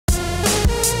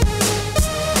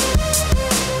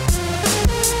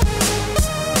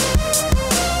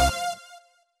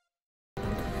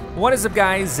What is up,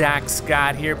 guys? Zack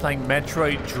Scott here playing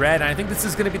Metroid Dread. I think this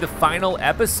is going to be the final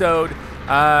episode,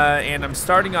 and I'm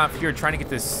starting off here trying to get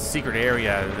this secret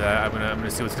area. I'm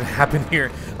gonna see what's going to happen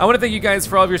here. I want to thank you guys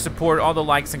for all of your support, all the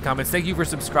likes and comments. Thank you for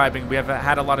subscribing. We have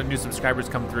had a lot of new subscribers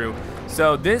come through.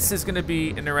 So this is going to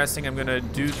be interesting. I'm going to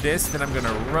do this, then I'm going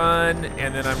to run,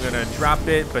 and then I'm going to drop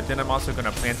it, but then I'm also going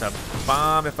to plant a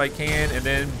bomb if I can, and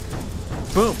then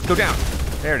boom, go down.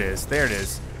 There it is. There it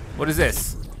is. What is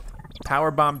this?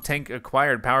 Power bomb tank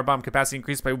acquired. Power bomb capacity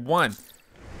increased by 1.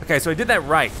 Okay, so I did that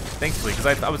right, thankfully,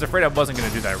 because I was afraid I wasn't going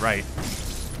to do that right.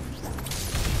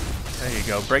 There you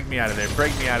go. Break me out of there.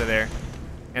 Break me out of there.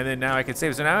 And then now I can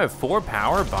save. So now I have 4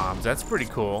 power bombs. That's pretty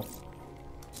cool.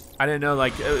 I didn't know,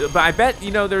 like, but I bet,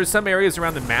 you know, there's some areas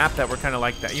around the map that were kind of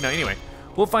like that. You know, anyway,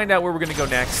 we'll find out where we're going to go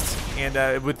next.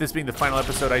 And with this being the final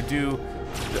episode, I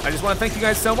just want to thank you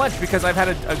guys so much because I've had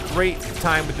a great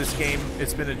time with this game.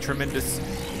 It's been a tremendous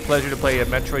pleasure to play a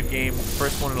Metroid game,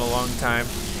 first one in a long time.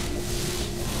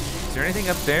 Is there anything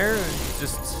up there?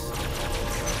 Just...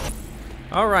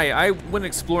 Alright, I went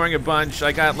exploring a bunch.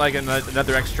 I got like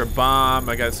another extra bomb.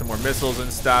 I got some more missiles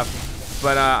and stuff.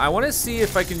 But I want to see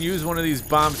if I can use one of these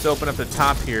bombs to open up the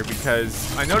top here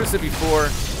because I noticed it before.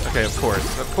 Okay, of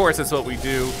course that's what we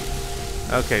do.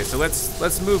 Okay, so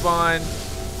let's move on.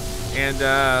 And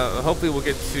hopefully we'll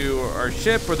get to our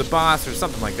ship or the boss or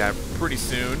something like that pretty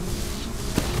soon.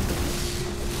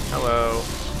 Hello.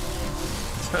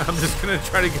 I'm just gonna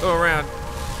try to go around.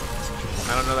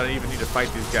 I don't know that I even need to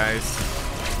fight these guys.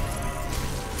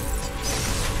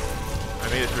 I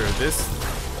made it through this.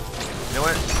 You know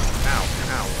what? Ow,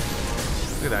 ow.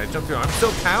 Look at that, I jumped through. I'm so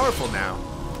powerful now.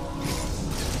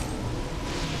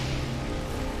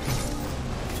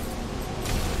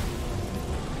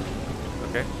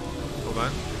 Okay, hold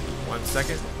on. 1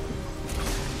 second.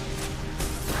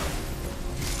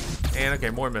 And okay,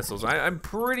 more missiles. I'm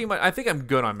pretty much, I think I'm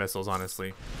good on missiles,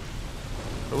 honestly.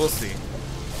 But we'll see.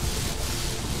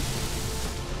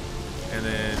 And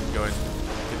then go and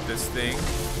get this thing.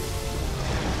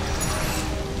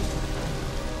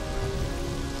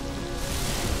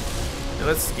 Now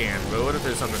let's scan, but what if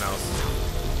there's something else?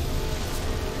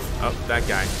 Oh, that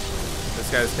guy. This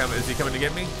guy's coming, is he coming to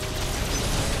get me?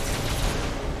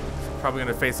 Probably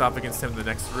gonna face off against him in the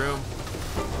next room.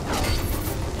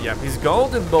 Yep, he's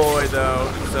golden boy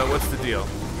though, so what's the deal?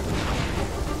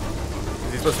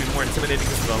 Is he supposed to be more intimidating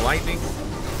because of the lightning?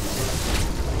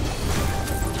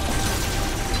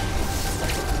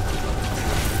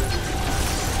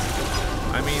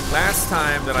 I mean, last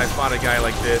time that I fought a guy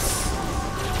like this,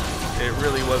 it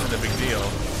really wasn't a big deal.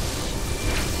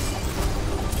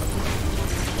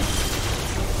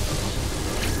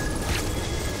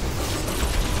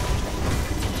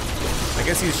 I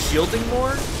guess he's shielding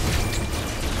more?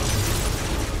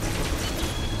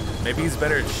 Maybe he's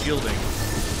better at shielding.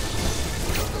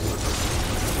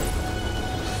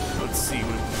 Let's see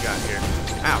what we got here.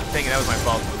 Ow, dang it, that was my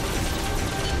fault.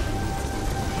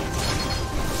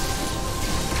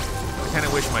 I kind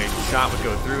of wish my shot would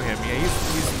go through him. Yeah,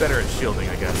 he's better at shielding,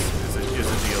 I guess, is a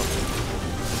deal.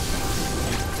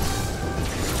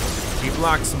 He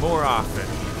blocks more often.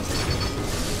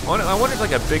 I wonder if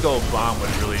like a big old bomb would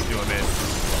really do him in.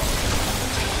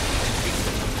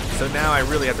 So now I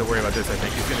really have to worry about this, I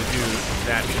think. He's going to do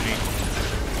that to me.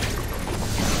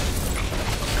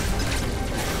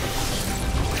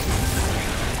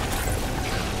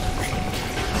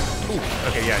 Ooh,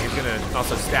 okay, yeah, he's going to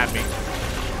also stab me.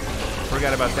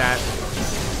 Forgot about that.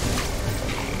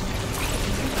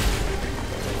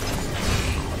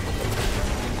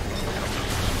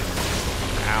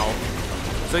 Ow.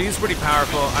 So he's pretty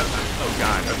powerful. Oh,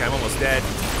 God. Okay, I'm almost dead.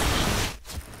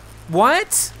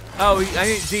 What? Oh, I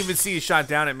didn't even see he shot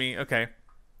down at me. Okay.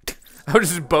 I was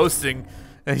just boasting,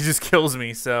 and he just kills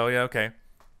me. So, yeah, okay.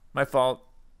 My fault.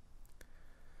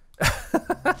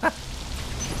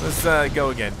 Let's go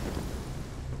again.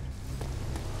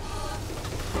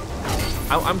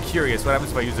 I'm curious. What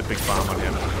happens if I use a big bomb on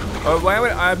him? Oh,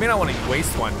 I may not want to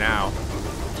waste one now.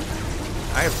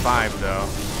 I have 5, though.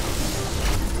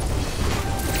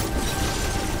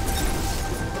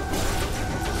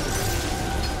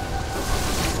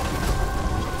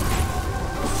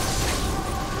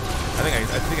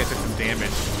 I think I took some damage.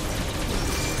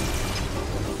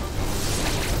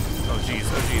 Oh jeez,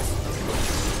 oh jeez.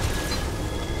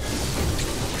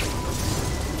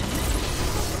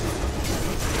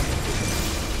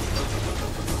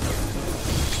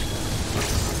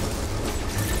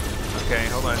 Okay,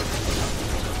 hold on.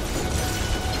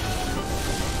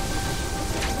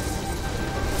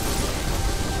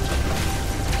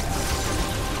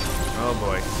 Oh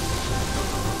boy.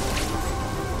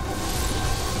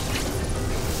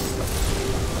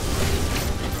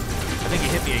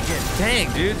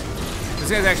 Dang, dude.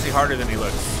 This guy's actually harder than he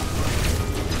looks.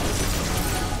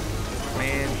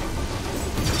 Man.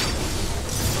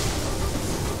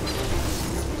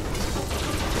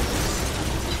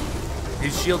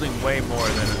 He's shielding way more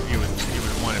than you would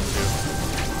want him to.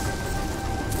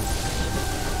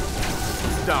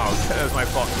 Oh, that was my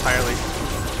fault entirely.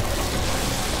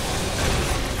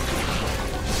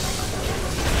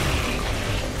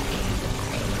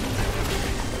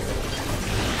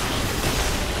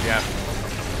 Yeah.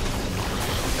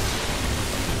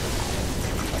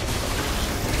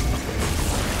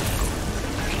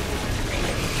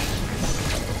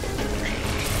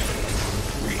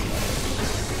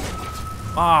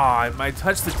 Oh, I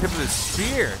touched the tip of the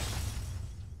spear.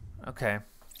 Okay.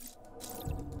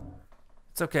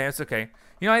 It's okay, it's okay.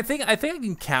 You know, I think I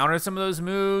can counter some of those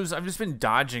moves. I've just been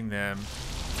dodging them.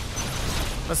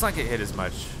 Let's not get hit as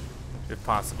much, if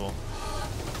possible.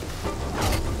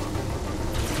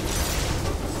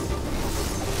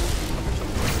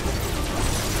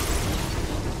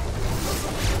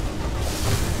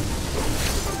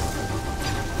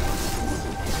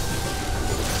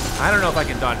 I don't know if I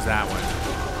can dodge that one.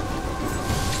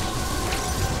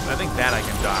 I think that I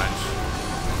can dodge.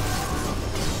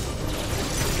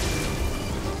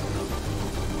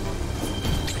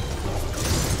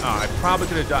 Oh, I probably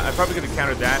could have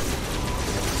countered that.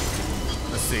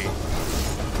 Let's see.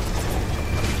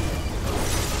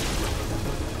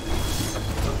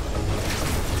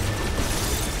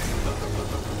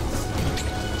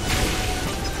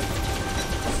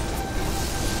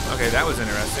 Okay, that was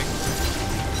interesting.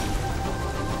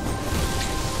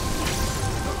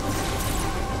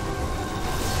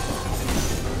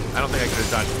 I don't think I could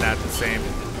have dodged that the same.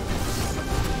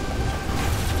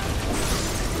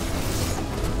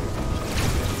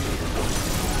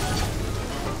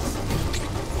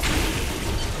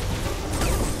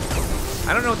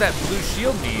 I don't know what that blue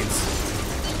shield means.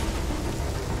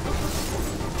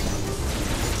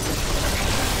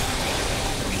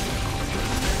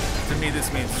 To me,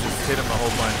 this means just hit him a whole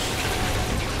bunch.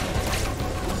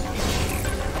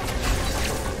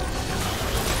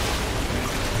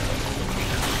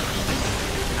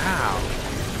 Ow.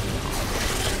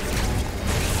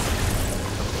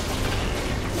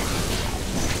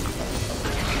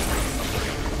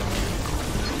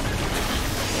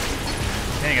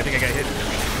 Dang, I think I got hit.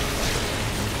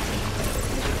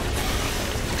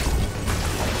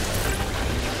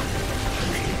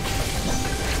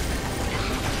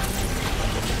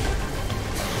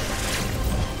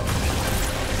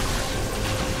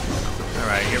 All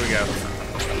right, here we go.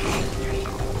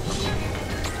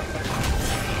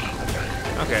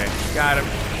 Okay, got him.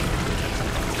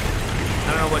 I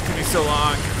don't know what took me so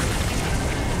long.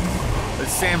 But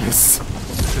Samus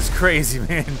is crazy,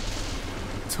 man.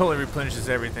 Totally replenishes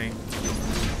everything.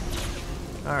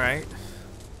 Alright.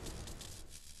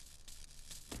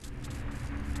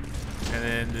 And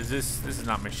then is this is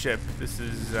not my ship. This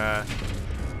is not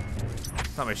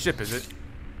my ship, is it?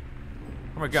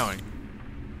 Where am I going?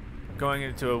 I'm going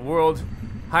into a world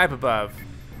high up above.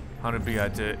 I want to be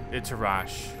at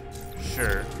Itarash.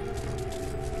 Sure.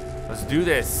 Let's do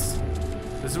this.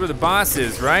 This is where the boss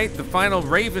is, right? The final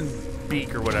Raven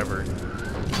Beak or whatever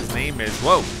his name is.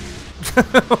 Whoa.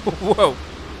 Whoa.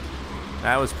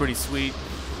 That was pretty sweet.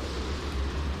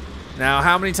 Now,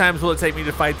 how many times will it take me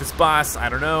to fight this boss? I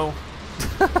don't know.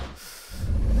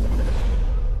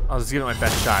 I'll just give it my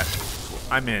best shot.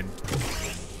 I'm in.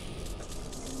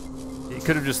 He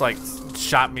could have just like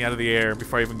shot me out of the air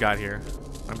before I even got here.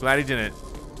 I'm glad he didn't.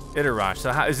 Itarash.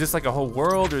 So how, is this like a whole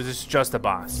world or is this just a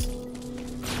boss?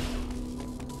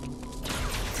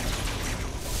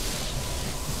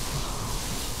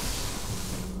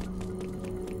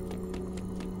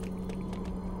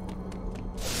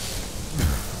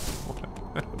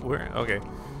 Where? Okay.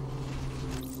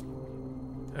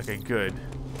 Okay, good.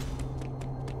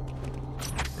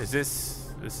 Is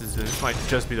this might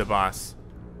just be the boss.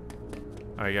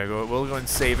 All right, we'll go and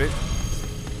save it.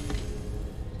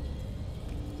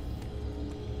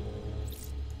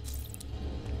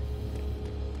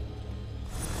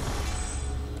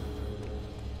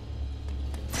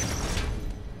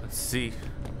 Let's see.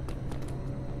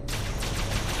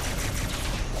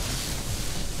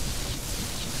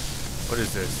 What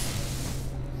is this?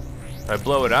 If I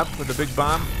blow it up with a big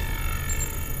bomb?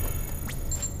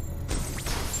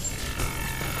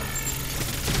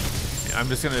 Yeah, I'm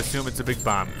just gonna assume it's a big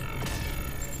bomb.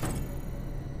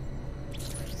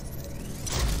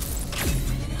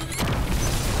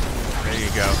 There you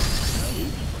go.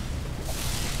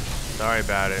 Sorry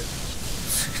about it.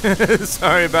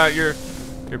 Sorry about your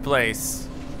place.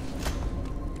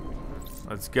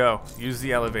 Let's go. Use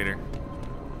the elevator.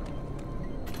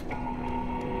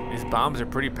 These bombs are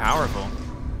pretty powerful.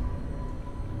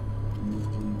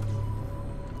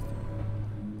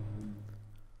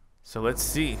 So let's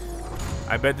see.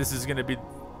 I bet this is gonna be,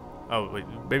 oh wait,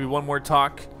 maybe one more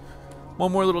talk.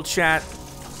 One more little chat.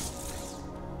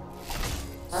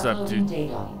 What's up, dude?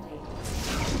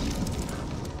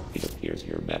 It appears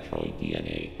your Metroid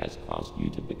DNA has caused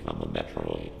you to become a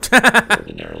Metroid.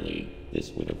 Ordinarily, this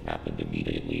would have happened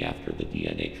immediately after the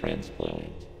DNA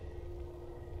transplant.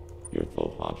 Your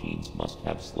Thoha genes must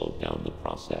have slowed down the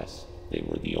process. They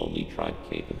were the only tribe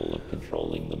capable of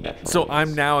controlling the Metroid. So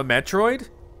I'm now a Metroid?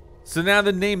 So now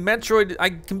the name Metroid,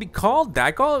 I can be called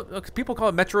that. People call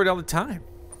it Metroid all the time.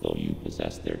 Though you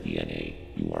possess their DNA,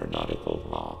 you are not a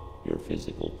Thoha. Your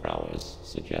physical prowess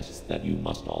suggests that you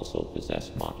must also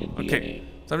possess Machin DNA. Okay,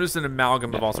 so I'm just an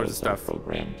amalgam of all sorts of stuff. Metroids are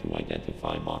programmed to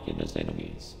identify Machin as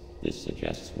enemies. This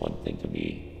suggests one thing to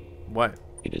me. What?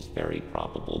 It is very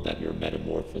probable that your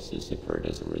metamorphosis occurred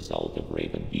as a result of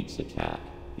Ravenbeak's attack.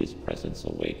 His presence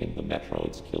awakened the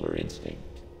Metroid's killer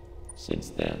instinct. Since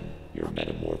then, your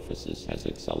metamorphosis has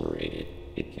accelerated.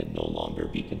 It can no longer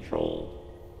be controlled.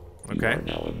 Okay. You are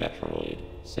now a Metroid,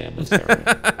 Samus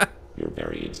Aran. Your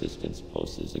very existence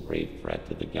poses a grave threat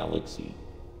to the galaxy.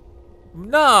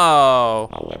 No!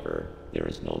 However, there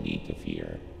is no need to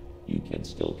fear. You can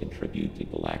still contribute to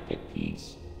galactic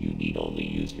peace. You need only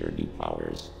use your new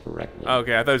powers correctly.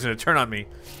 Okay, I thought it was going to turn on me.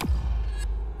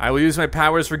 I will use my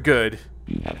powers for good.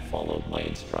 You have followed my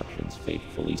instructions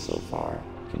faithfully so far.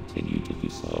 Continue to do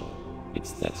so.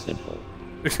 It's that simple.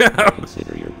 I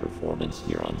consider your performance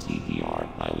here on ZDR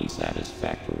highly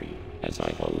satisfactory. As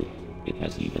I hoped, it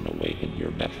has even awakened your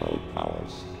Metroid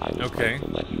powers. I was right to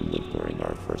let you live during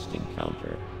our first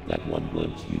encounter. That one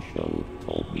glimpse you showed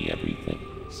told me everything.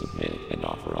 Submit and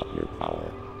offer up your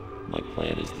power. My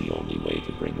plan is the only way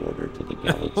to bring order to the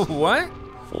galaxy. What?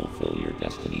 Fulfill your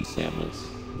destiny, Samus.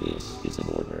 This is an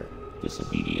order.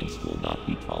 Disobedience will not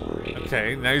be tolerated.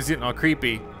 Okay, now he's getting all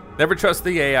creepy. Never trust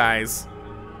the AIs.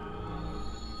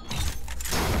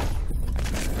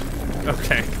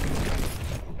 Okay.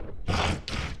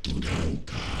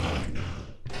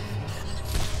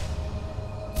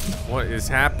 What is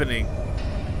happening?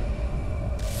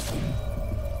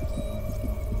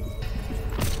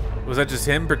 Was that just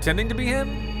him pretending to be him?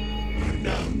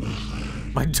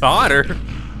 My daughter?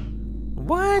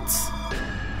 What?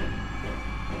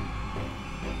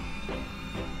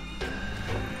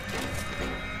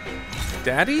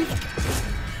 Daddy?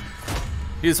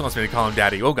 He just wants me to call him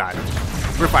Daddy. Oh God.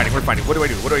 We're fighting, we're fighting. What do I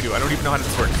do? What do I do? I don't even know how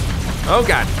this works. Oh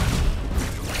God.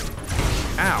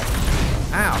 Ow.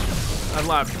 Ow. A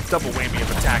lot of double whammy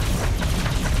of attack.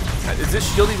 Is this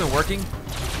shield even working?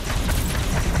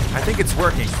 I think it's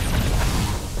working.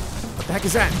 What the heck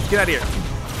is that? Get out of here.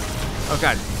 Oh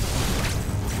God.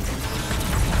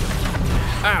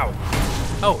 Ow.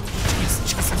 Oh, jeez,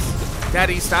 Jesus.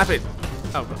 Daddy, stop it.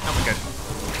 Oh my God.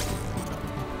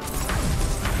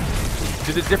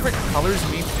 Do the different colors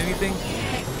mean anything?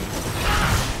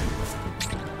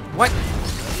 What?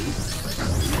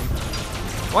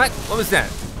 What? What was that?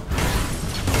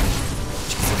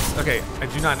 Jesus. Okay, I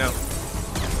do not know.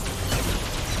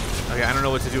 Okay, I don't know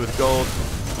what to do with gold.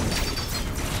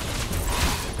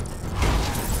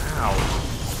 Ow.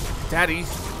 Daddy.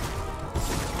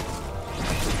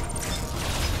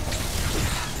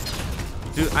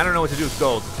 Dude, I don't know what to do with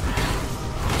gold.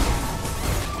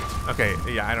 Okay,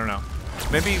 yeah, I don't know.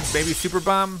 Maybe super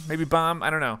bomb, maybe bomb, I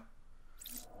don't know.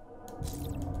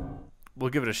 We'll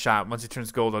give it a shot. Once he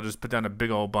turns gold, I'll just put down a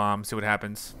big old bomb, see what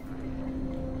happens.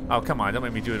 Oh, come on, don't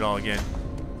make me do it all again.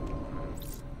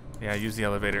 Yeah, use the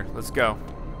elevator. Let's go.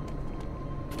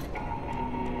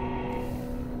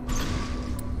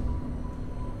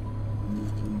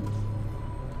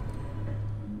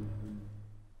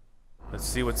 Let's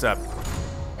see what's up.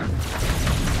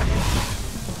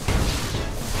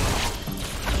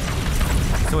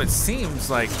 So it seems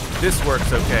like this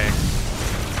works okay.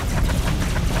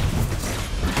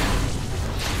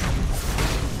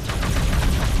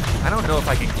 I don't know if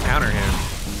I can counter him.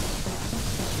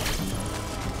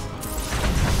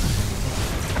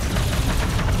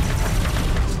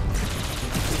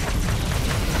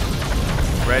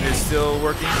 Red is still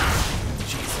working.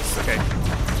 Jesus, okay.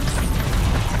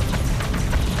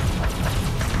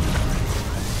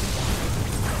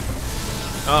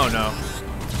 Oh no.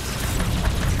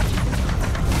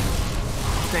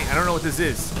 Dang, I don't know what this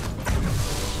is.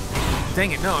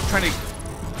 Dang it, no, I'm trying to...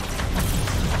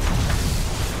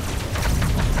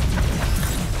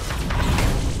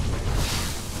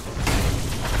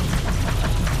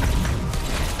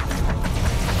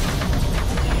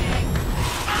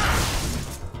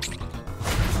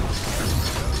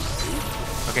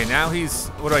 now he's...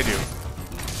 What do I do?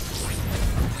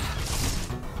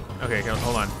 Okay,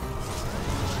 hold on.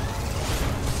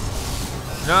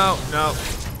 No, no.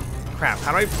 Crap,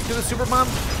 how do I do the super bomb?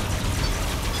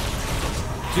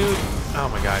 Dude, oh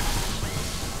my god.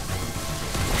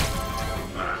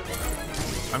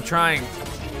 I'm trying.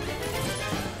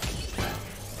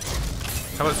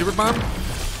 How about super bomb?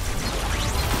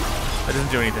 That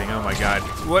doesn't do anything, oh my god.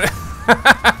 What?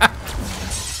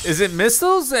 Is it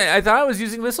missiles? I thought I was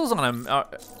using missiles on him. All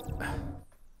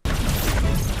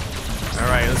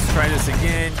right, let's try this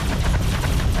again.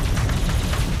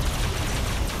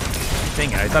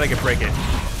 Dang it, I thought I could break it.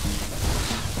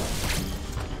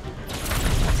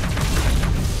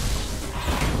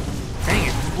 Dang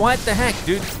it, what the heck,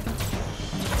 dude?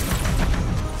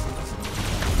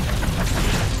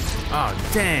 Oh,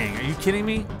 dang, are you kidding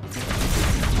me?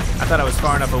 I thought I was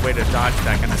far enough away to dodge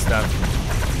that kind of stuff.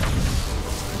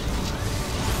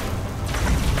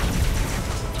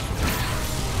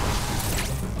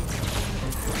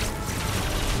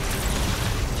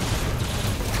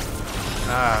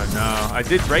 Oh no, I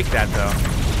did break that though.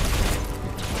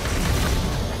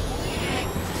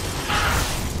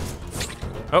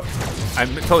 Oh, I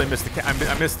totally missed the.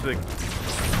 I missed the.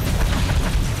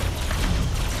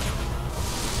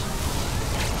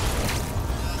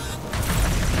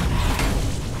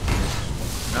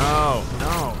 No,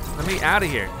 no, let me out of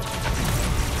here.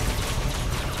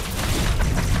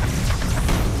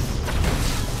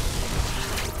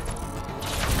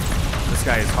 This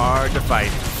guy is hard to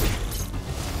fight.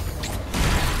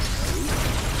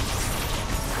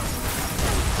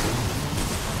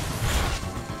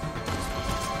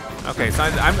 Okay, so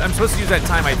I'm supposed to use that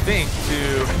time, I think,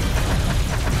 to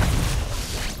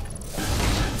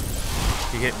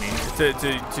hit me,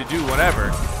 to do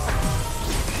whatever.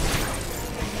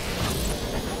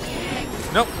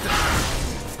 Nope.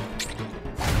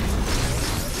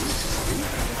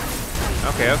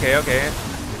 Okay.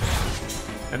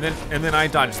 And then I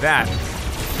dodge that.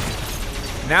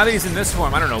 Now that he's in this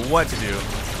form, I don't know what to do.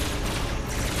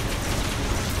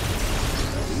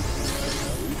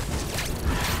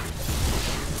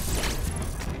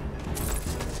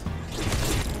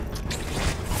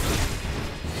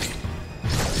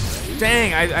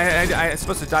 Dang, I was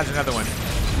supposed to dodge another one.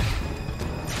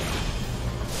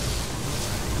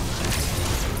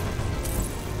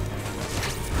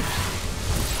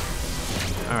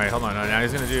 All right, hold on. Now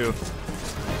he's gonna do.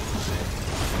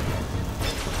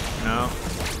 No.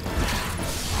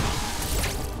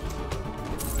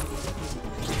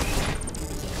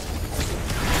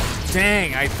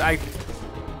 Dang, I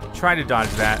tried to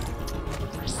dodge that.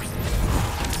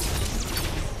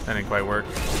 That didn't quite work.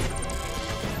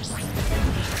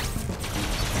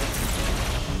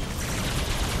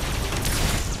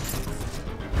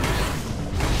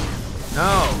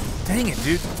 No, dang it,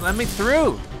 dude, let me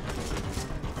through.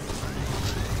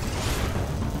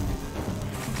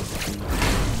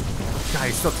 God,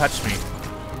 he still touched me.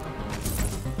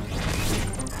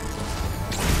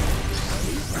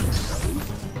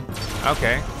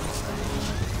 Okay.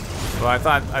 Well, I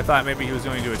thought maybe he was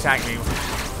going to attack me.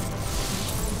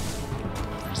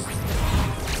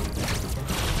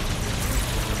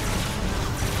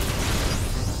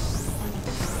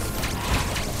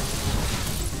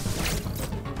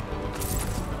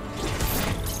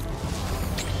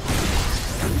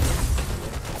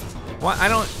 What? I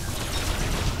don't...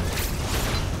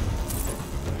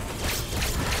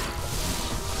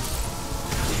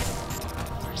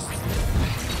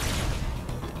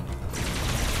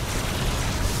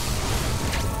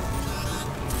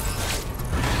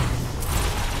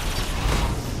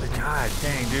 God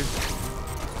dang, dude.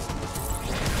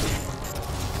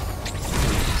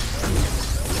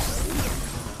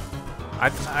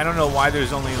 I don't know why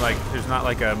there's only like, there's not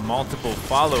like a multiple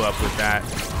follow-up with that.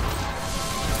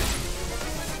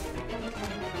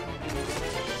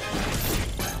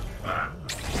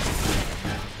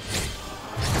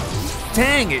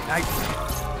 Dang it!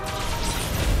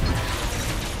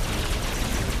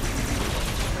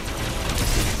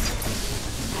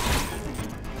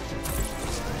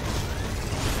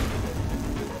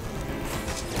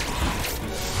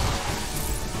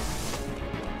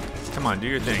 Come on, do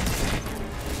your thing.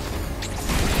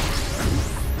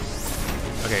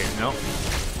 Okay, nope.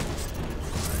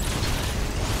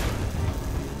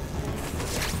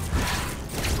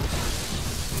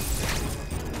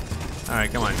 All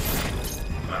right, come on.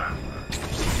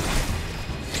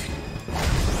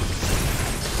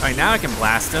 All right, now I can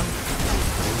blast him.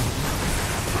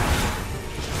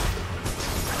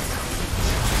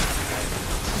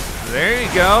 There you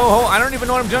go. Oh, I don't even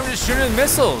know what I'm doing. I'm just shooting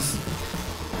missiles.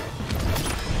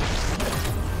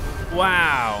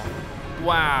 Wow.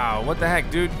 Wow. What the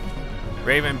heck, dude?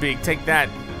 Raven Beak, take that,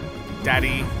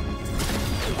 daddy.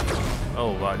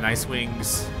 Oh, nice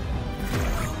wings.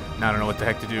 Now I don't know what the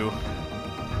heck to do.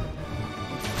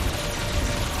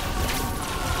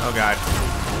 Oh, God.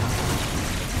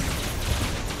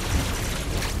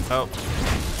 Oh.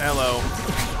 Hello.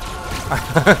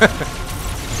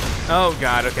 Oh,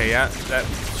 God. Okay, yeah. That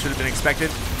should have been expected.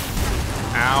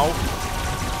 Ow.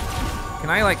 Can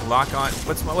I, like, lock on?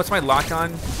 What's my lock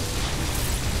on?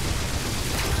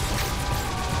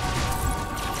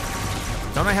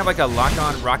 Don't I have, like, a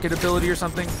lock-on rocket ability or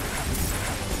something?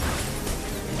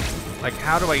 Like,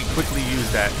 how do I quickly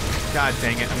use that? God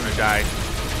dang it, I'm gonna die.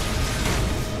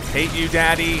 Hate you,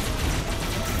 daddy.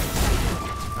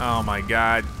 Oh, my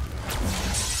God.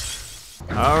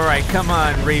 All right, come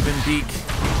on, Raven Beak.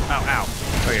 Ow, ow.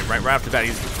 Okay, right off the bat,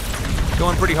 he's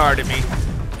going pretty hard at me.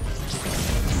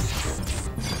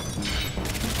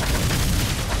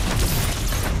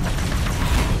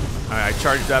 All right, I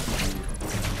charged up.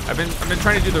 I've been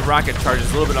trying to do the rocket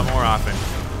charges a little bit more often.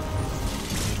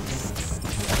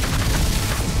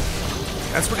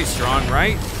 That's pretty strong,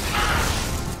 right?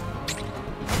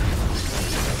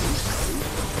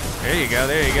 There you go,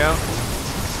 there you go.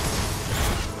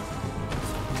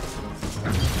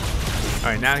 All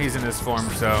right, now he's in this form,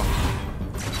 so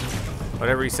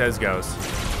whatever he says goes.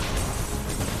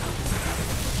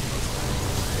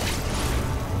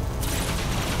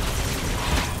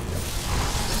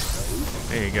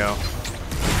 There you go.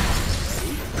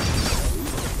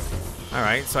 All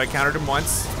right, so I countered him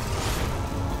once.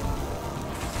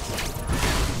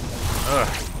 Ugh.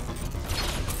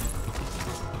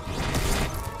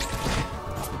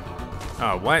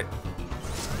 Oh, what?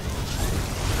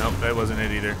 Nope, that wasn't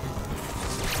it either.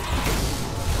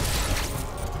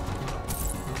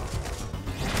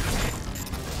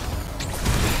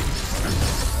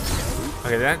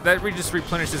 Okay, that just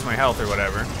replenishes my health or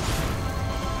whatever.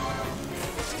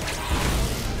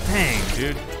 Dang,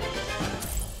 dude.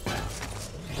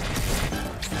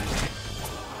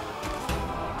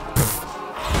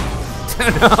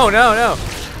 No, no, no.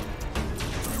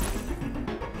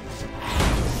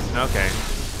 Okay.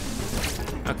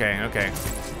 Okay, okay.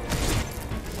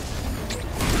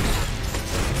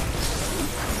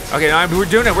 Okay, no, we're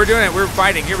doing it, we're doing it, we're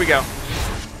fighting, here we go.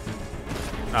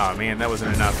 Oh man, that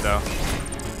wasn't enough though.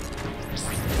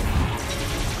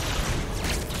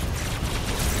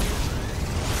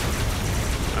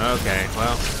 Okay,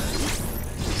 well.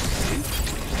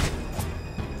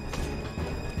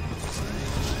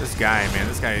 This guy, man,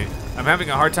 this guy, I'm having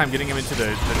a hard time getting him into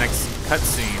the next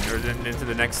cutscene, or into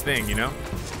the next thing, you know?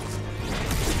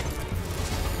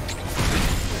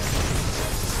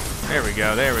 There we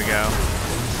go, there we go.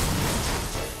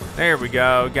 There we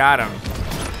go, got him.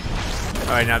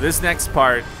 All right, now this next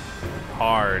part,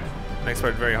 hard. Next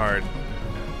part, very hard.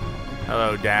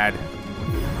 Hello, Dad.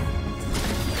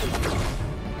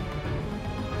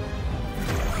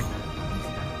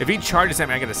 If he charges at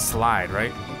me, I gotta slide,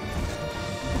 right?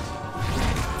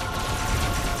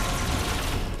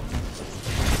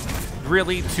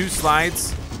 Really? 2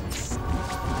 slides?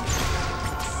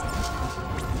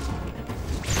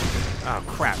 Oh,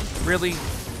 crap. Really?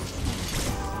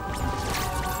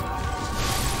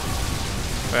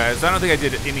 So I don't think I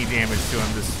did any damage to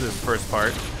him this first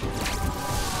part.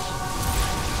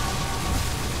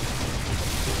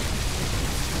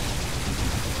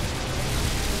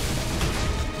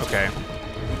 Okay.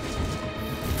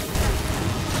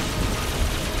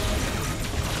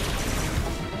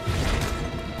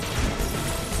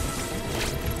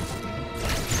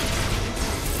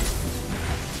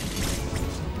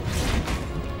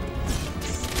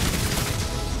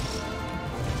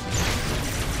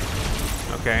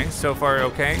 Okay, so far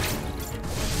okay.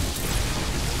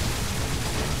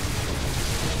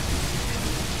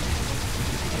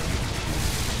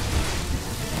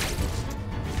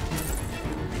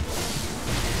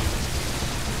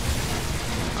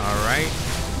 All right.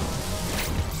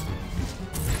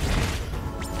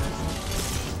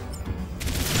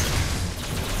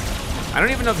 I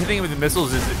don't even know if hitting him with the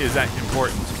missiles is that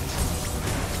important.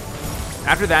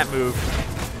 After that move,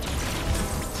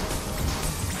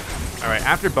 all right,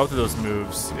 after both of those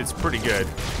moves, it's pretty good.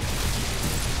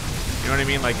 You know what I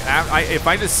mean? Like, if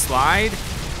I just slide,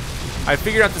 I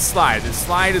figured out the slide. The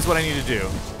slide is what I need to do.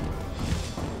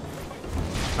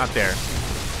 Not there.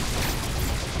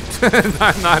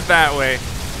 not that way.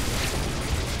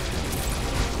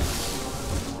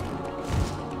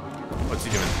 What's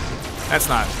he doing? That's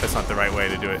not the right way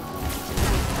to do it.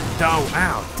 Oh,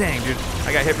 ow, dang, dude.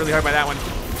 I got hit really hard by that one.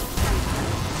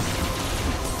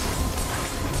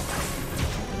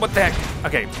 What the heck?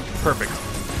 Okay, perfect.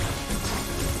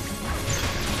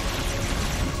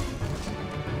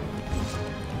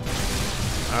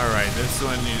 All right, this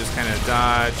one you just kind of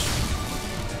dodge.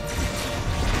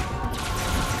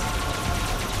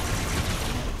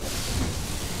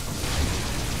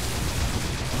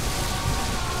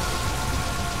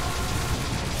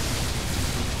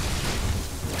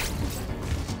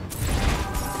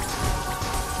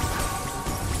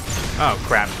 Oh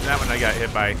crap, that one I got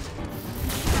hit by.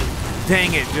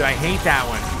 Dang it, dude, I hate that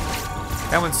one.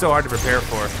 That one's so hard to prepare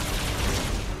for.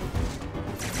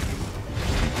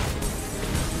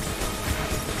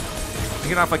 I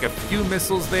get off like a few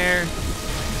missiles there.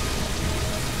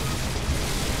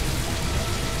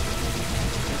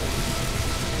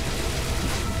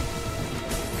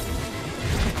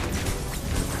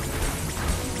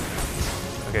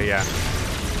 Okay, yeah.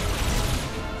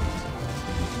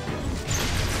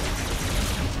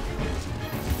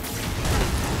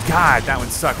 God, that one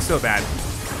sucks so bad.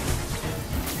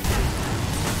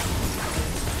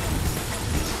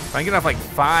 If I can get off like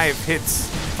 5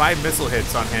 missile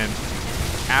hits on him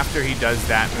after he does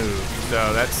that move.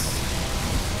 So that's...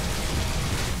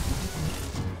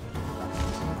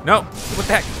 No, what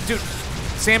the heck? Dude,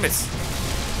 Samus.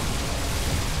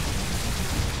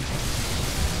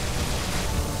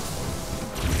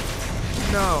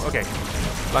 No, okay.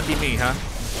 Lucky me, huh?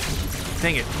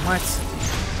 Dang it, what?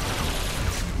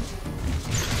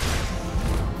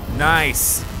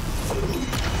 Nice.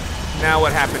 Now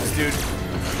what happens, dude?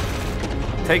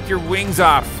 Take your wings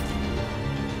off.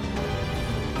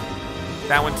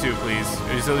 That one too, please.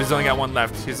 He's only got one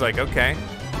left. He's like, okay.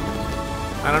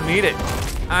 I don't need it.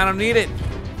 I don't need it.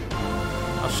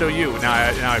 I'll show you. Now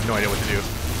I have no idea what to do.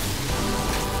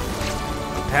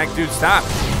 Heck, dude, stop.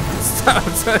 Stop.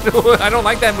 I don't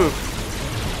like that move.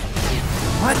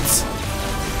 What?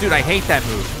 Dude, I hate that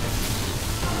move.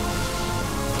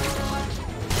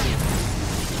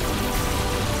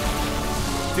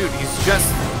 Dude, he's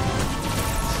just...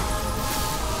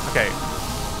 Okay.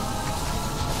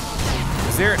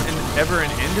 Is there ever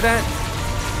an end to that?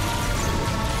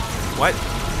 What?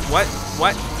 What?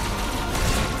 What?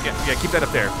 Yeah, keep that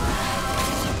up there.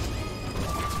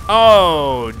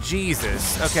 Oh,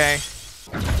 Jesus. Okay.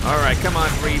 All right, come on,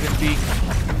 Raven Beak.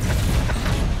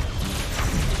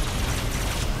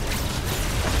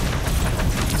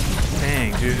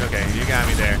 Dang, dude. Okay, you got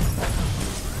me there.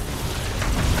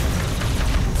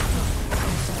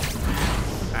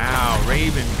 Ow,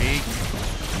 Raven Beak.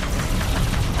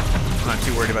 I'm not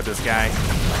too worried about this guy.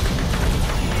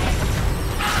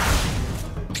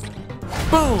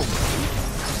 Boom!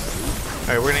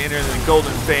 Alright, we're gonna enter the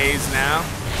golden phase now.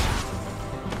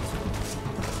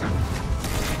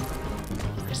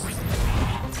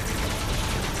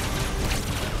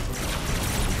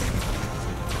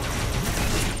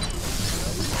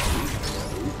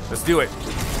 Let's do it.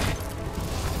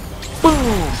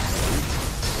 Boom!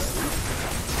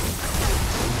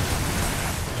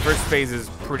 First phase is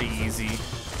pretty easy.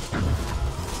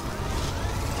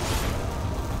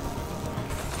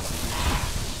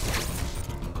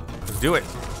 Let's do it.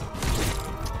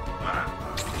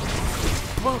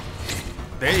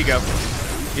 There you go.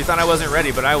 You thought I wasn't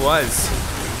ready, but I was.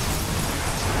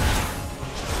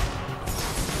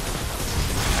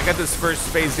 I got this first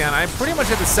phase down. I pretty much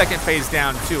had the second phase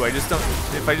down too.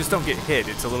 If I just don't get hit,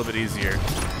 it's a little bit easier.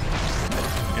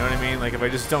 You know what I mean? Like if I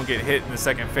just don't get hit in the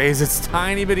second phase, it's a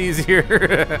tiny bit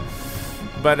easier.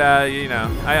 But you know,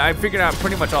 I figured out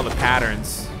pretty much all the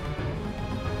patterns.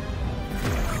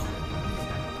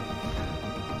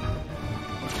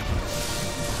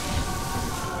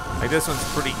 Like this one's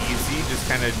pretty easy. Just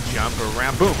kind of jump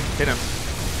around, boom, hit him.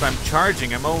 If I'm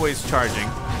charging, I'm always charging.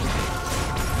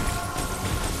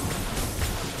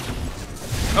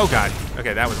 Oh God.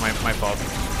 Okay, that was my fault.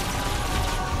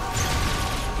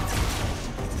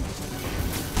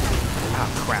 Oh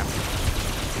crap.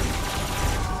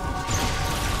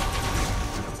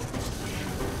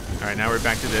 All right, now we're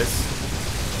back to this.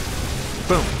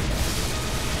 Boom.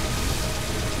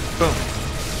 Boom.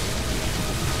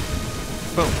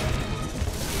 Boom.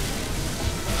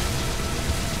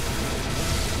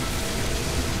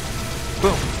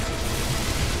 Boom.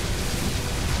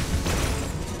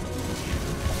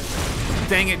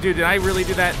 Dang it, dude, did I really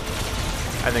do that?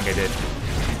 I think I did.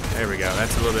 There we go,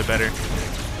 that's a little bit better.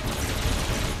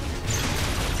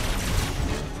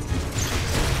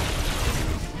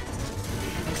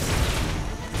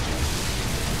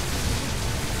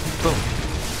 Boom.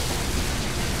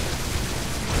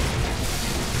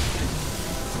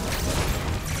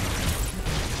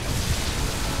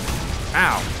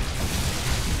 Ow.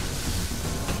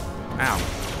 Ow.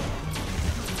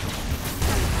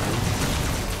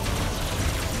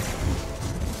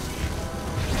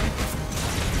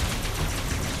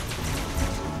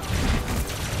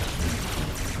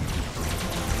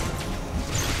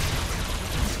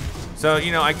 So,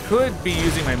 you know, I could be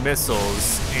using my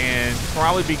missiles and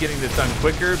probably be getting this done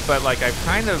quicker, but like I've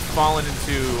kind of fallen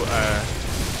into,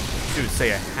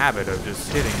 say, a habit of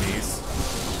just hitting these.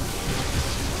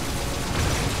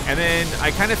 And then I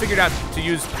kind of figured out to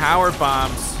use power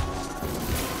bombs.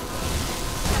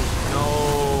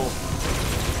 No.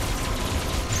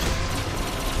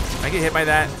 I get hit by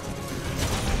that.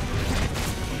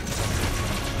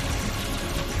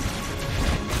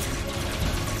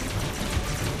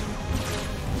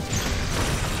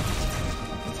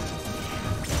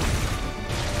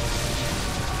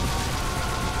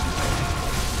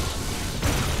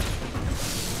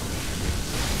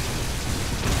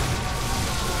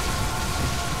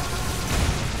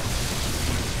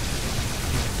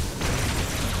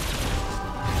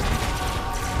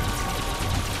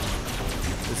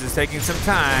 Taking some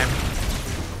time.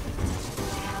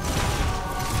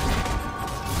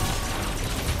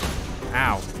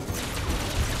 Ow.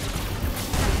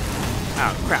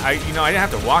 Ow, crap. I didn't have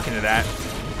to walk into that.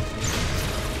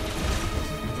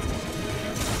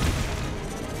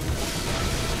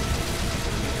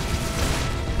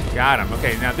 Got him.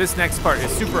 Okay, now this next part is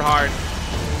super hard.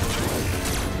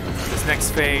 This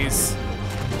next phase.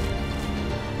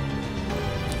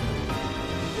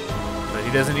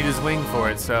 He doesn't need his wing for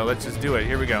it, so let's just do it.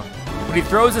 Here we go. When he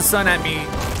throws the sun at me,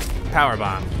 power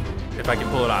bomb, if I can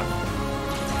pull it off.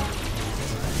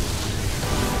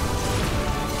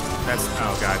 That's,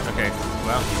 oh god, okay.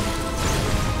 Well,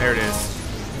 there it is.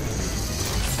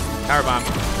 Power bomb.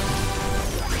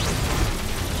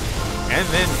 And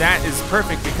then that is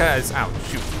perfect because, ow,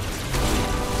 shoot.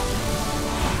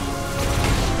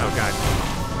 Oh god.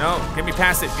 No, get me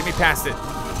past it, get me past it.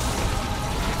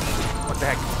 What the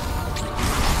heck?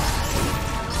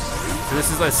 So this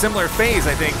is a similar phase,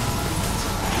 I think.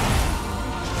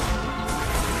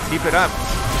 Keep it up.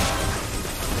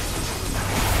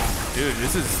 Dude,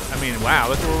 this is, I mean, wow,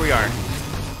 look at where we are.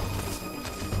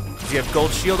 Does he have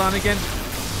gold shield on again?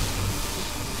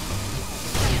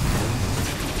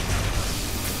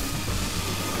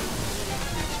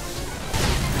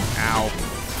 Ow.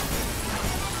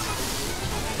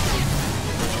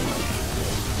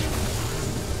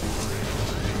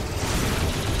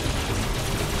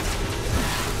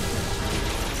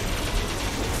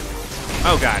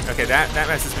 Oh god, okay, that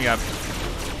messes me up.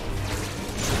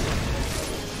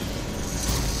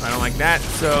 I don't like that,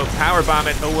 so power bomb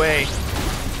it away.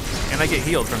 And I get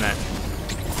healed from that.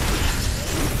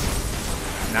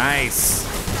 Nice.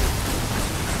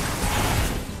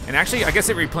 And actually, I guess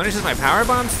it replenishes my power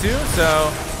bombs too,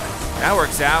 so that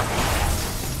works out.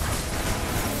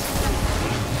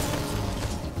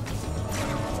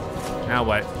 Now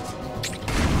what?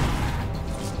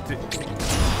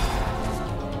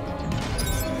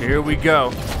 Here we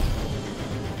go.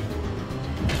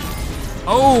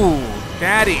 Oh,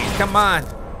 Daddy, come on.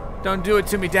 Don't do it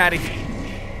to me, Daddy.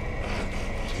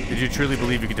 Did you truly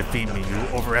believe you could defeat me? You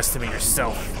overestimate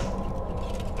yourself.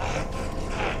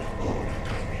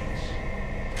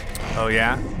 Oh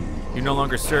yeah? You no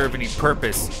longer serve any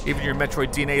purpose. Even your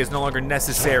Metroid DNA is no longer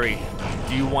necessary.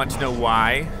 Do you want to know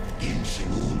why?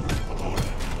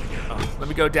 Oh, let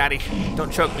me go, Daddy.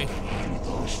 Don't choke me.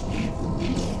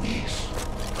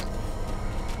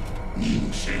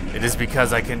 It is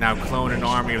because I can now clone an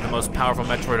army of the most powerful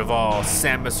Metroid of all,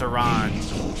 Samus Aran.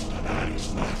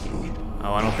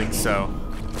 Oh, I don't think so.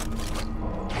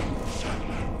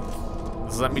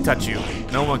 Just let me touch you.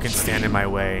 No one can stand in my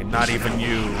way, not even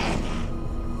you.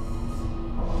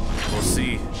 We'll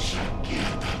see.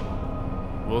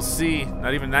 We'll see.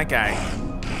 Not even that guy.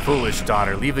 Foolish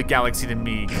daughter, leave the galaxy to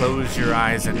me. Close your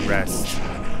eyes and rest.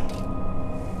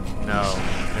 No,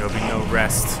 there will be no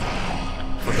rest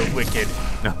for the wicked.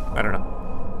 No, I don't know.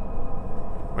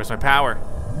 Where's my power?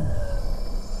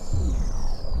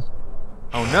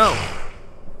 Oh no!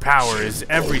 Power is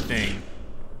everything.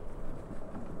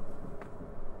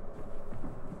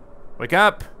 Wake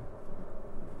up!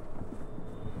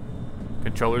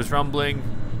 Controller's rumbling.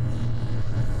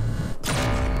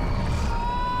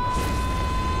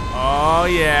 Oh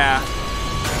yeah.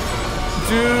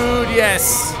 Dude,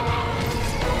 yes!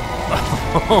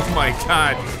 Oh my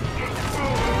god.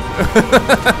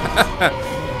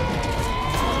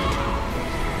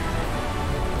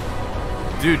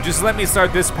 Dude, just let me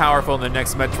start this powerful in the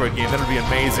next Metroid game. That would be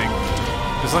amazing.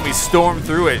 Just let me storm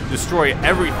through it, destroy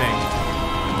everything.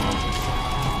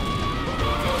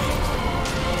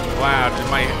 Wow,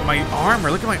 my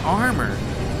armor, look at my armor.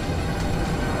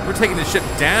 We're taking this ship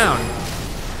down.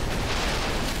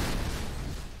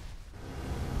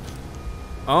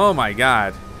 Oh my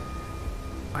god.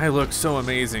 I look so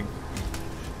amazing.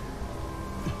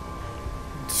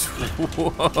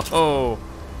 Whoa.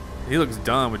 He looks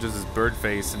dumb with just his bird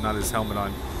face and not his helmet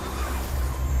on.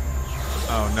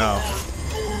 Oh no.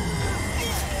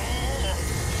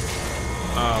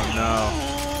 Oh no.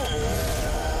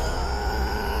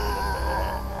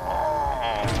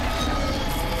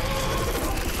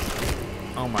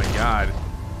 Oh my god.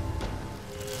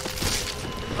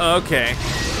 Okay.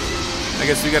 I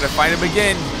guess we gotta fight him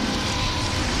again.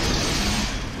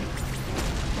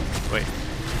 Wait.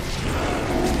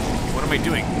 What am I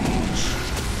doing?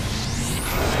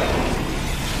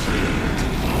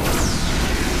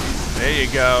 There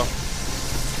you go.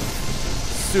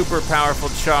 Super powerful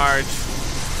charge.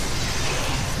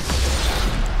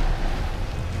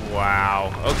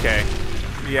 Wow. Okay.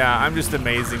 Yeah, I'm just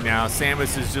amazing now.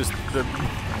 Samus is just the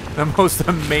most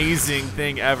amazing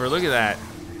thing ever. Look at that.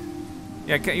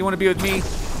 Yeah, you want to be with me?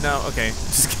 No? Okay.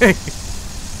 Just kidding.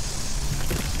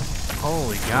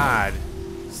 Holy God.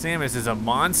 Samus is a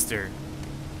monster.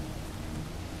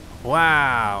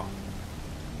 Wow.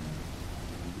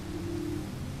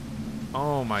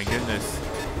 Oh my goodness.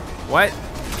 What?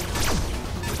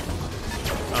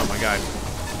 Oh my God.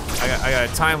 I got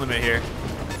a time limit here.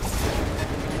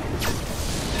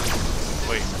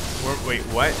 Wait,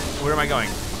 what? Where am I going?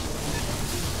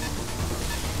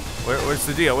 What's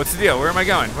the deal? What's the deal? Where am I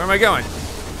going? Where am I going?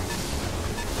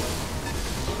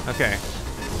 Okay.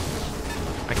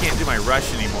 I can't do my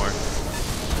rush anymore.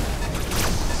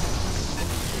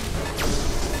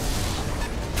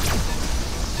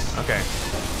 Okay.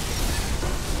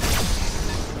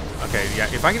 Okay, yeah,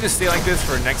 if I can just stay like this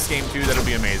for next game too, that'll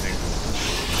be amazing.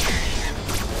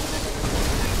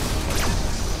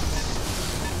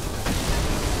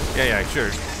 Yeah, sure.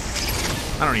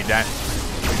 I don't need that.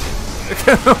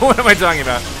 What am I talking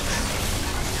about?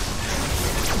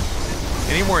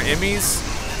 Any more E.M.M.Is?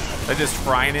 That just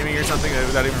fry an E.M.M.I or something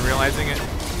without even realizing it?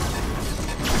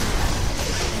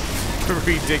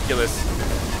 Ridiculous.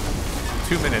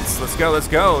 2 minutes. Let's go, let's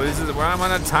go. This is where I'm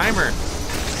on a timer.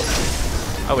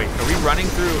 Oh wait, are we running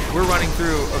through? We're running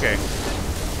through. Okay.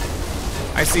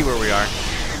 I see where we are.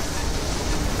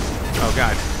 Oh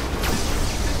God.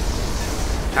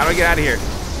 How do I get out of here?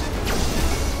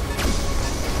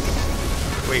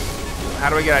 Wait, how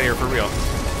do I get out of here for real?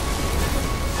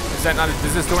 Is that not,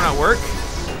 does this door not work?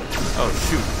 Oh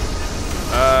shoot.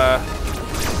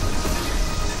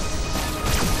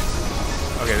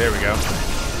 Okay, there we go.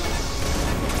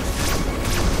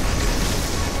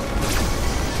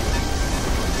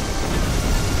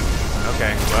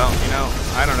 Okay, well, you know,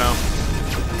 I don't know.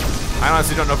 I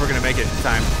honestly don't know if we're gonna make it in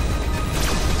time.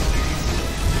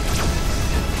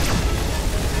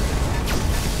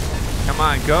 Come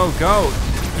on, go, go,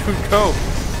 go.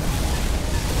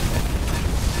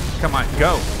 Come on,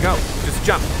 go, go. Just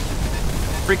jump.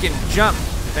 Freaking jump.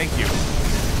 Thank you.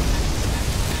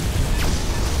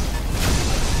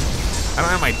 I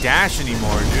don't have my dash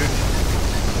anymore, dude.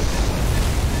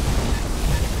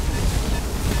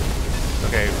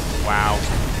 Okay, wow.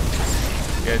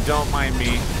 Yeah, don't mind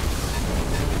me.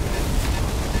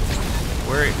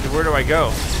 Where do I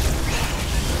go?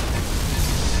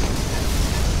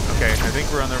 Okay, I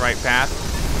think we're on the right path.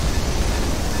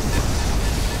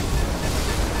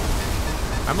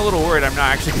 I'm a little worried I'm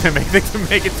not actually gonna make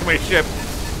it to my ship.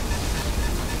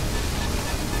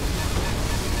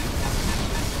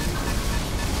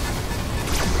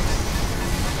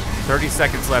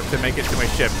 $30 left to make it to my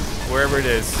ship, wherever it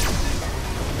is.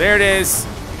 There it is.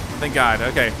 Thank God.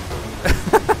 Okay.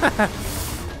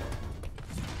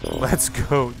 Let's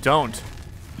go. Don't.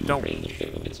 Drain the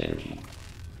ship of its energy.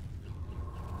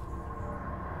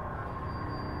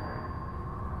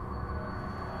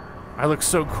 I look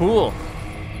so cool.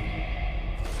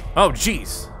 Oh,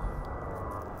 jeez.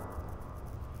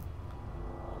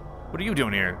 What are you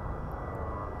doing here?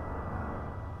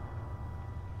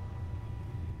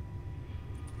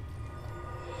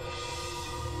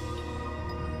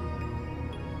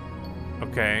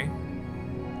 Okay.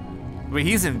 Wait,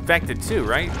 he's infected too,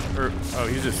 right? Or, oh,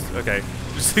 he's just, okay.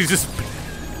 He just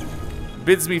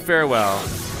bids me farewell.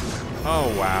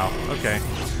 Oh, wow. Okay.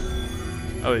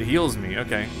 Oh, it heals me.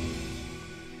 Okay.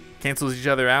 Cancels each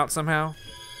other out somehow.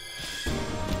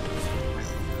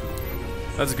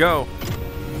 Let's go.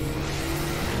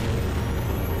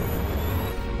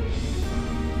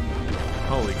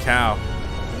 Holy cow.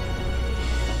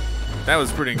 That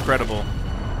was pretty incredible.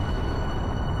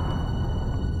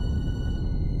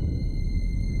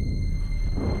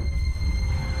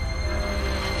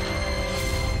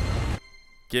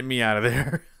 Get me out of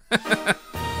there.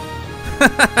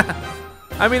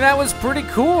 I mean, that was pretty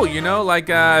cool, you know? Like,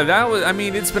 that was, I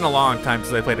mean, it's been a long time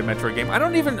since I played a Metroid game. I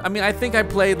don't even, I mean, I think I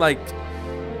played, like,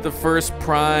 the first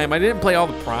Prime. I didn't play all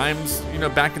the Primes, you know,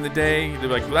 back in the day. They're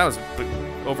like, well, that was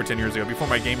over 10 years ago, before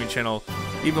my gaming channel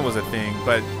even was a thing.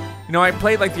 But, you know, I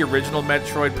played like the original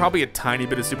Metroid, probably a tiny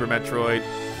bit of Super Metroid.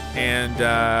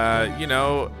 And, you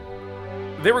know,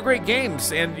 they were great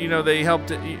games. And, you know, they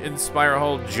helped inspire a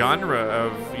whole genre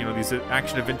of, you know, these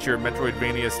action-adventure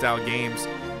Metroidvania-style games,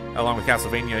 along with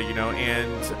Castlevania, you know.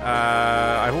 And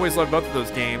I've always loved both of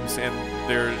those games and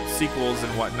their sequels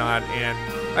and whatnot.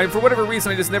 And for whatever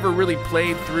reason, I just never really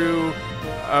played through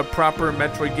a proper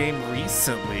Metroid game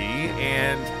recently,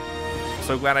 and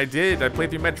so glad I did. I played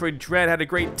through Metroid Dread, had a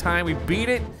great time. We beat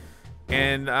it,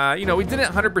 and you know, we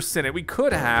didn't 100% it. We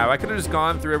could have. I could have just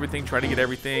gone through everything, tried to get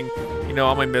everything, you know,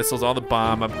 all my missiles, all the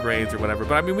bomb upgrades or whatever.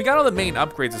 But I mean, we got all the main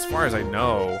upgrades as far as I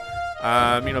know.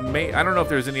 You know, I don't know if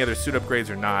there's any other suit upgrades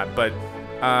or not, but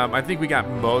I think we got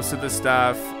most of the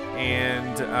stuff,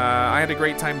 and I had a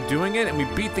great time doing it, and we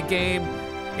beat the game.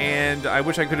 And I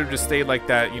wish I could have just stayed like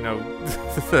that, you know,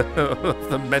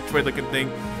 the Metroid-looking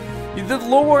thing. The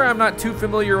lore I'm not too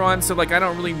familiar on, so like I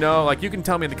don't really know. Like you can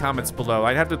tell me in the comments below.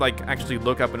 I'd have to like actually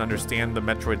look up and understand the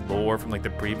Metroid lore from like the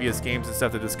previous games and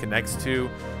stuff that this connects to.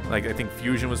 Like I think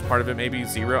Fusion was part of it, maybe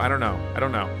Zero. I don't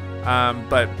know.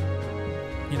 But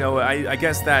you know, I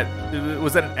guess that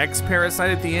was that an X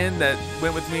parasite at the end that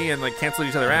went with me and like canceled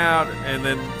each other out, and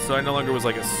then so I no longer was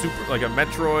like a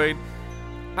Metroid.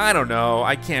 I don't know.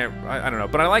 I don't know.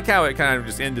 But I like how it kind of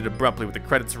just ended abruptly with the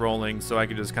credits rolling, so I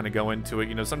could just kind of go into it.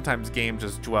 You know, sometimes games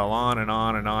just dwell on and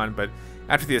on and on, but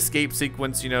after the escape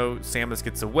sequence, you know, Samus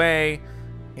gets away,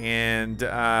 and,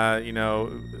 you know,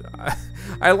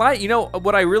 you know,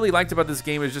 what I really liked about this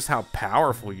game is just how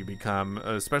powerful you become,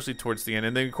 especially towards the end.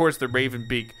 And then, of course, the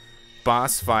Ravenbeak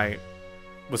boss fight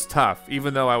was tough,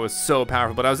 even though I was so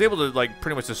powerful. But I was able to, like,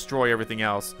 pretty much destroy everything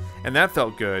else, and that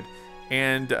felt good.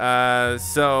 And but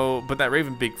that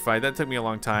Ravenbeak fight, that took me a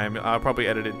long time. I'll probably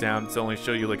edit it down to only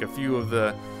show you like a few of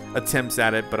the attempts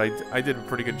at it, but I did a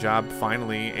pretty good job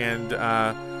finally.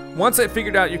 And once I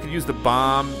figured out you could use the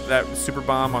bomb, that super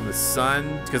bomb on the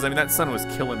sun, because I mean that sun was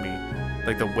killing me.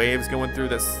 Like the waves going through,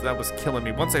 that was killing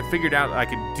me. Once I figured out I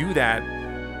could do that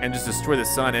and just destroy the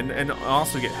sun and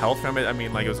also get health from it, I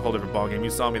mean like it was a whole different ballgame. You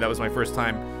saw me, that was my first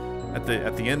time at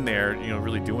the end there, you know,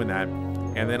 really doing that.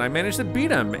 And then I managed to beat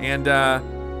him, and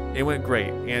it went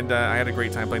great. And I had a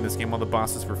great time playing this game. All the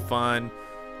bosses were fun.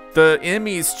 The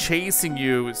enemies chasing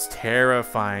you is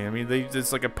terrifying. I mean,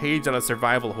 there's like a page out of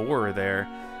survival horror there.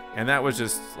 And that was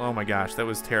just, oh my gosh, that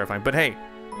was terrifying. But hey,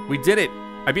 we did it.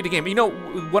 I beat the game. You know,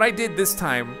 what I did this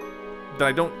time that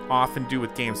I don't often do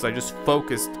with games, so I just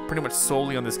focused pretty much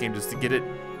solely on this game just to get it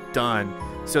done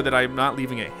so that I'm not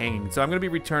leaving it hanging. So I'm going to be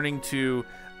returning to...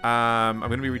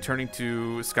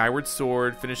 Skyward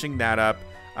Sword, finishing that up.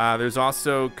 There's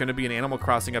also going to be an Animal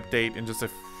Crossing update in just a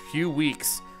few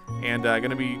weeks, and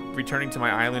going to be returning to my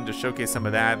island to showcase some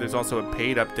of that. There's also a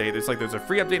paid update. There's a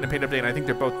free update and a paid update, and I think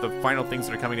they're both the final things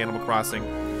that are coming to Animal Crossing.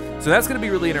 So that's going to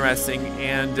be really interesting,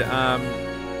 and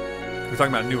we're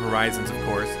talking about New Horizons, of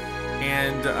course.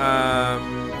 And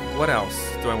what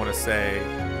else do I want to say?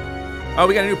 Oh,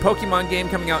 we got a new Pokemon game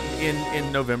coming out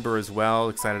in November as well.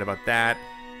 Excited about that.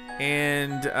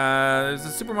 And there's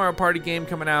a Super Mario Party game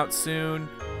coming out soon.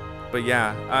 But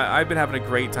yeah, I've been having a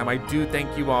great time. I do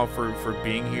thank you all for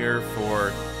being here,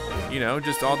 for, you know,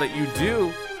 just all that you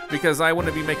do, because I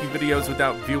wouldn't be making videos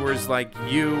without viewers like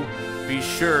you. Be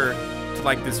sure to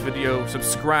like this video,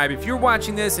 subscribe. If you're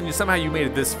watching this and somehow you made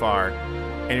it this far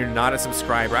and you're not a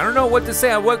subscriber, I don't know what to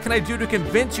say. What can I do to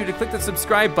convince you to click the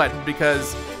subscribe button?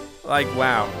 Because, like,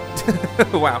 wow.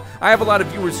 Wow. I have a lot of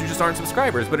viewers who just aren't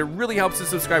subscribers, but it really helps to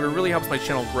subscribe. It really helps my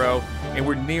channel grow, and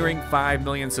we're nearing 5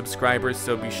 million subscribers,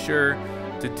 so be sure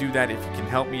to do that. If you can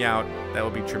help me out, that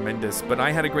would be tremendous. But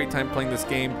I had a great time playing this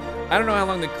game. I don't know how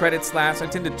long the credits last. I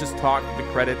tend to just talk the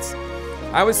credits.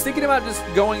 I was thinking about just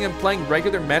going and playing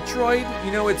regular Metroid.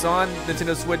 You know, it's on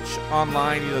Nintendo Switch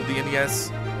Online, you know, the NES,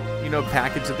 you know,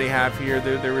 package that they have here.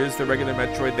 There is the regular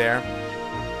Metroid there.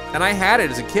 And I had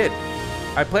it as a kid.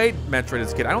 I played Metroid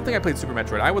as a kid. I don't think I played Super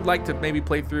Metroid. I would like to maybe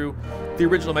play through the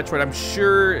original Metroid. I'm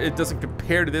sure it doesn't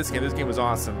compare to this game. This game was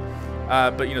awesome.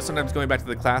 But, you know, sometimes going back to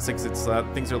the classics, it's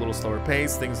things are a little slower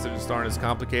paced. Things that just aren't as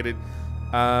complicated.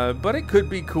 But it could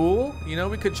be cool. You know,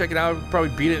 we could check it out.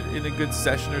 Probably beat it in a good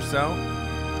session or so.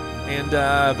 And,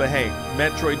 but hey,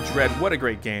 Metroid Dread, what a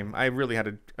great game. I really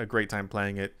had a great time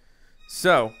playing it.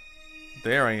 So,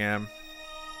 there I am.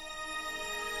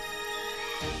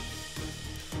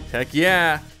 Heck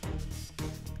yeah.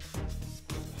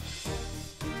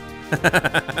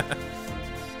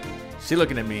 She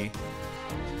looking at me.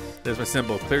 There's my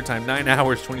symbol. Clear time, 9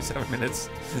 hours, 27 minutes.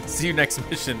 See you next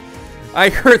mission. I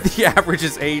heard the average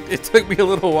is 8. It took me a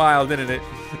little while, didn't it?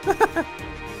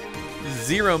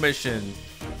 Zero mission.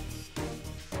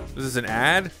 Is this an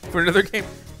ad for another game?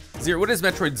 Zero. What is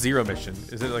Metroid Zero Mission?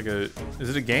 Is it like a? Is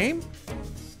it a game?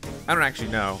 I don't actually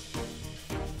know.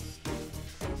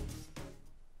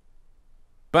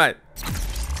 But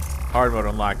hard mode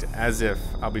unlocked, as if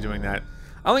I'll be doing that.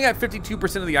 I only got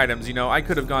 52% of the items. You know, I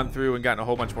could have gone through and gotten a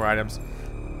whole bunch more items.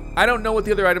 I don't know what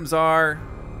the other items are.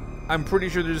 I'm pretty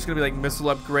sure they're just gonna be like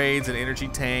missile upgrades and energy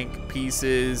tank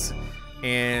pieces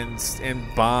and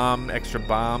extra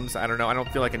bombs. I don't know. I don't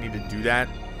feel like I need to do that.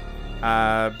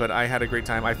 But I had a great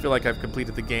time. I feel like I've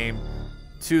completed the game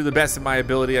to the best of my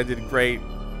ability. I did great.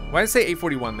 Why did I say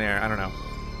 841 there? I don't know.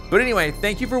 But anyway,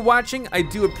 thank you for watching. I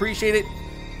do appreciate it.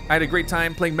 I had a great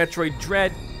time playing Metroid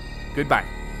Dread. Goodbye.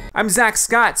 I'm Zack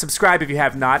Scott. Subscribe if you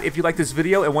have not. If you like this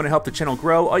video and want to help the channel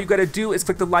grow, all you gotta do is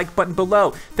click the like button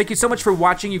below. Thank you so much for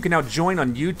watching. You can now join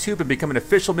on YouTube and become an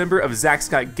official member of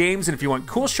ZackScottGames. And if you want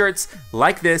cool shirts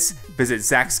like this, visit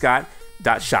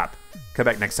ZackScott.shop. Come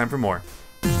back next time for more.